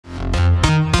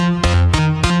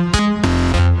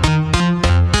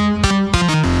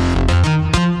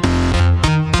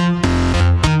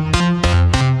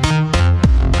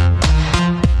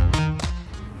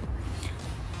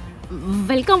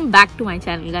back to my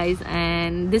channel, guys,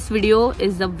 and this video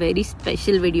is a very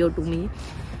special video to me.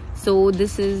 So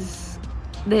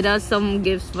there are some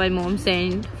gifts my mom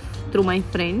sent through my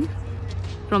friend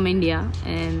from India,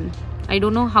 and I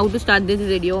don't know how to start this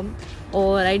video,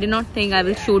 or I did not think I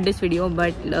will shoot this video,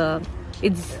 but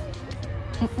it's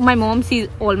my mom sees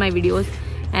all my videos,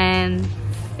 and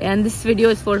this video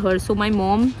is for her. So my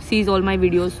mom sees all my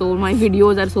videos, so my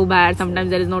videos are so bad. Sometimes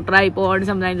there is no tripod,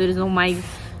 sometimes there is no mic.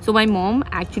 So my mom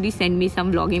actually sent me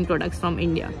some vlogging products from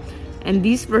India, and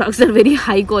these products are very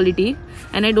high quality,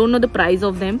 and I don't know the price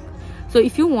of them. So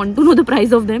if you want to know the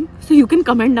price of them, so you can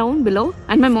comment down below.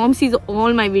 And my mom sees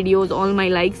all my videos, all my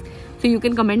likes, so you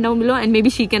can comment down below and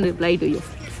maybe she can reply to you.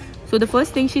 So the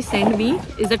first thing she sent me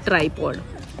is a tripod,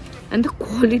 and the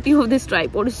quality of this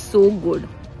tripod is so good.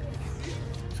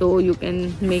 So you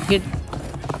can make it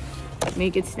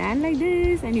stand like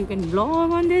this, and you can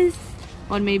vlog on this,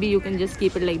 or maybe you can just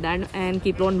keep it like that and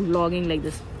keep on vlogging like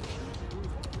this.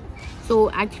 So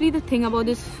actually the thing about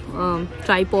this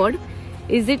tripod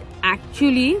is it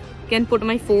actually can put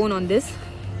my phone on this.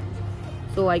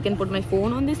 So I can put my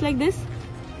phone on this like this,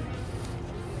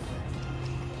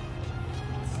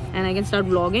 and I can start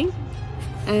vlogging.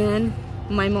 And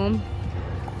my mom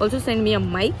also sent me a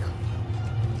mic.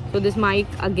 So this mic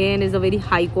again is a very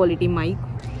high quality mic.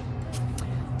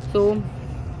 So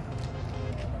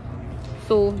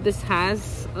this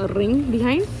has a ring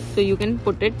behind, so you can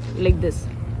put it like this.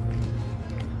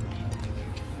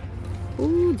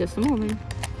 Oh, just a moment.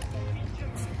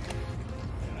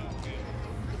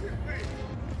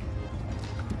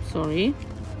 Sorry.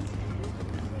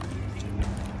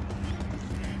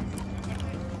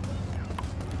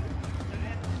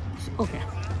 Okay,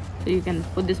 so you can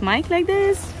put this mic like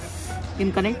this, you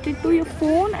can connect it to your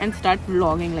phone and start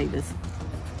vlogging like this.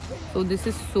 So this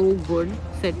is so good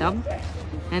setup,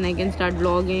 and I can start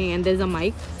vlogging, and there's a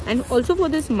mic. And also for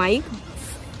this mic,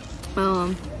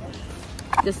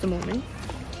 just a moment,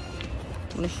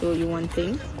 I'm going to show you one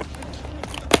thing.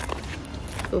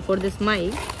 So for this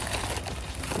mic,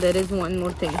 there is one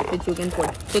more thing which you can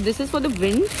put. So this is for the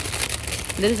wind.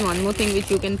 There is one more thing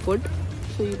which you can put.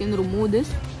 So you can remove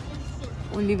this.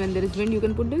 Only when there is wind you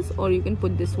can put this, or you can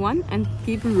put this one and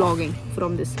keep vlogging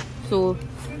from this. So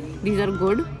these are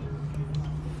good.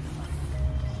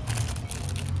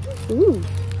 Ooh.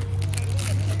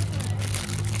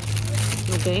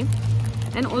 Okay.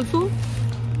 And also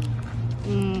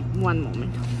one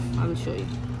moment, I will show you.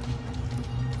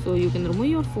 So you can remove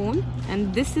your phone,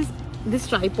 and this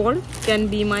tripod can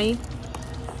be my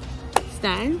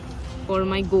stand for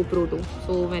my GoPro too.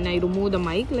 So when I remove the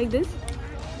mic like this,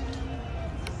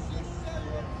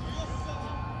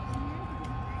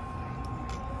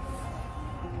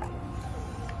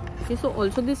 okay, so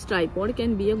also this tripod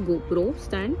can be a GoPro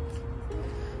stand.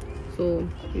 So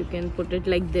you can put it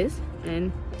like this,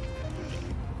 and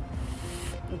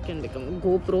it can become a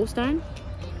GoPro stand.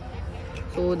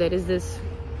 So there is this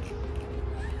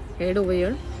head over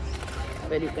here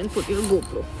where you can put your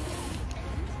GoPro.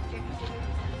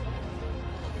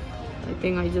 I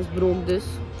think I just broke this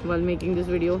while making this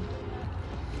video.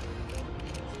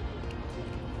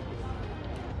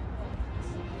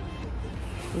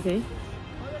 Okay,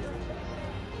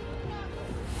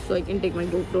 so I can take my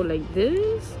GoPro like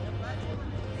this,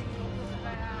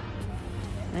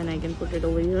 and I can put it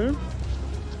over here.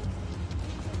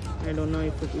 I don't know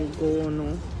if it will go or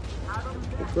no,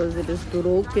 because it is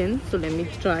broken. So let me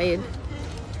try it.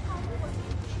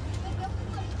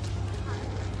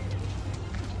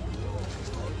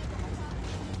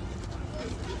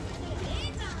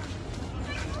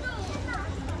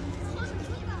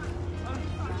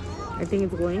 I think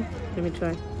it's going. Let me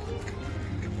try.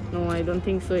 No, I don't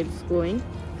think so it's going.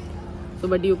 So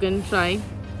but you can try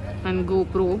and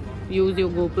use your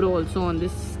GoPro also on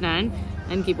this stand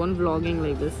and keep on vlogging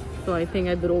like this. So I think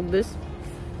I broke this,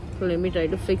 so let me try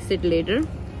to fix it later.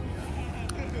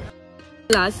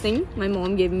 Last thing my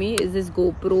mom gave me is this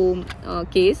GoPro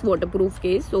case, waterproof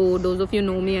case. So those of you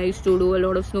know me, I used to do a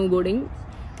lot of snowboarding,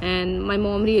 and my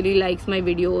mom really likes my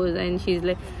videos, and she's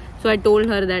like, so I told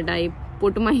her that I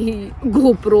put my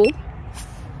GoPro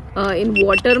in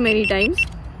water many times.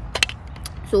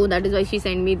 So that is why she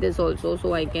sent me this also,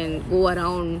 so I can go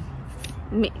around,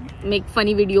 make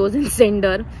funny videos and send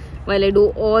her while I do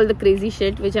all the crazy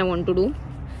shit which I want to do,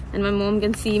 and my mom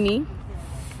can see me.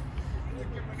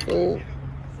 So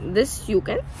this you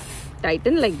can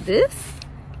tighten like this,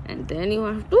 and then you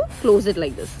have to close it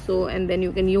like this. So and then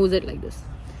you can use it like this.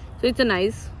 So it's a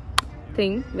nice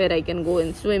thing where I can go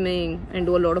in swimming and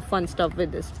do a lot of fun stuff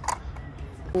with this.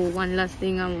 So one last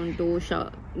thing I want to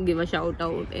give a shout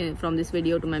out from this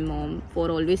video to my mom for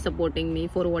always supporting me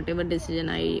for whatever decision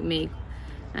I make.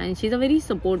 And she's a very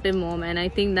supportive mom, and I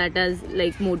think that has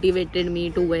like motivated me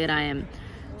to where I am.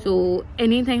 So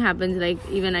anything happens, like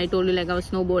even I told you, like I was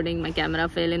snowboarding, my camera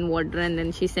fell in water, and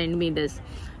then she sent me this.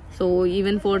 So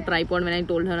even for tripod, when I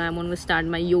told her I'm going to start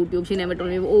my YouTube, she never told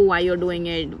me, oh, why you're doing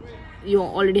it, you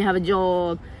already have a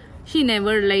job. She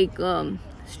never like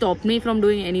stopped me from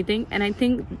doing anything. And I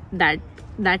think that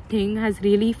thing has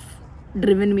really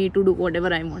driven me to do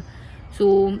whatever I want.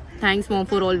 So thanks mom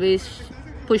for always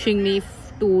pushing me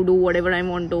to do whatever I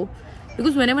want to,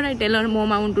 because whenever I tell her,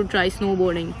 mom, I want to try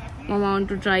snowboarding, mom, I want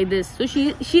to try this, so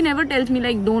she never tells me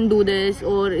like don't do this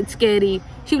or it's scary.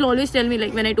 She will always tell me,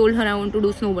 like when I told her I want to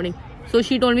do snowboarding, so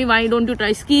she told me, why don't you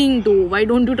try skiing too, why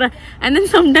don't you try. And then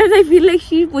sometimes I feel like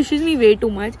she pushes me way too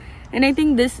much, and I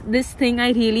think this thing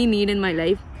I really need in my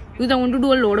life, because I want to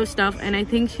do a lot of stuff, and I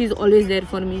think she's always there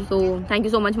for me. So thank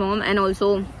you so much mom. And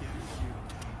also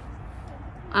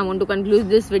I want to conclude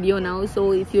this video now.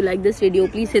 So if you like this video,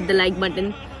 please hit the like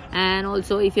button, and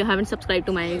also if you haven't subscribed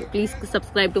to please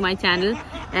subscribe to my channel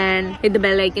and hit the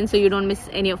bell icon so you don't miss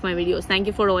any of my videos. Thank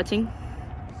you for watching.